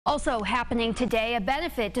Also happening today, a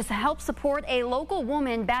benefit to help support a local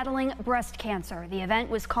woman battling breast cancer. The event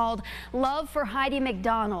was called Love for Heidi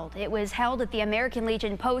McDonald. It was held at the American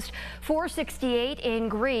Legion Post 468 in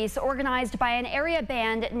Greece, organized by an area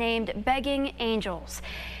band named Begging Angels.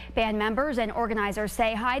 Band members and organizers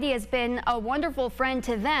say Heidi has been a wonderful friend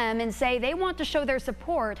to them and say they want to show their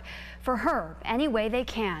support for her any way they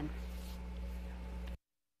can.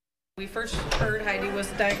 We first heard Heidi was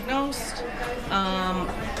diagnosed.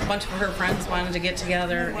 A bunch of her friends wanted to get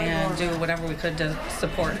together and do whatever we could to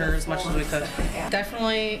support her as much as we could.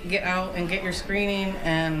 Definitely get out and get your screening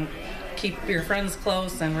and keep your friends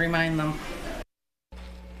close and remind them.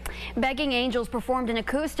 Begging Angels performed an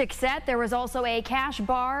acoustic set. There was also a cash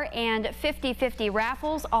bar and 50-50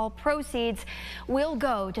 raffles. All proceeds will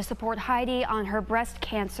go to support Heidi on her breast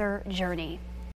cancer journey.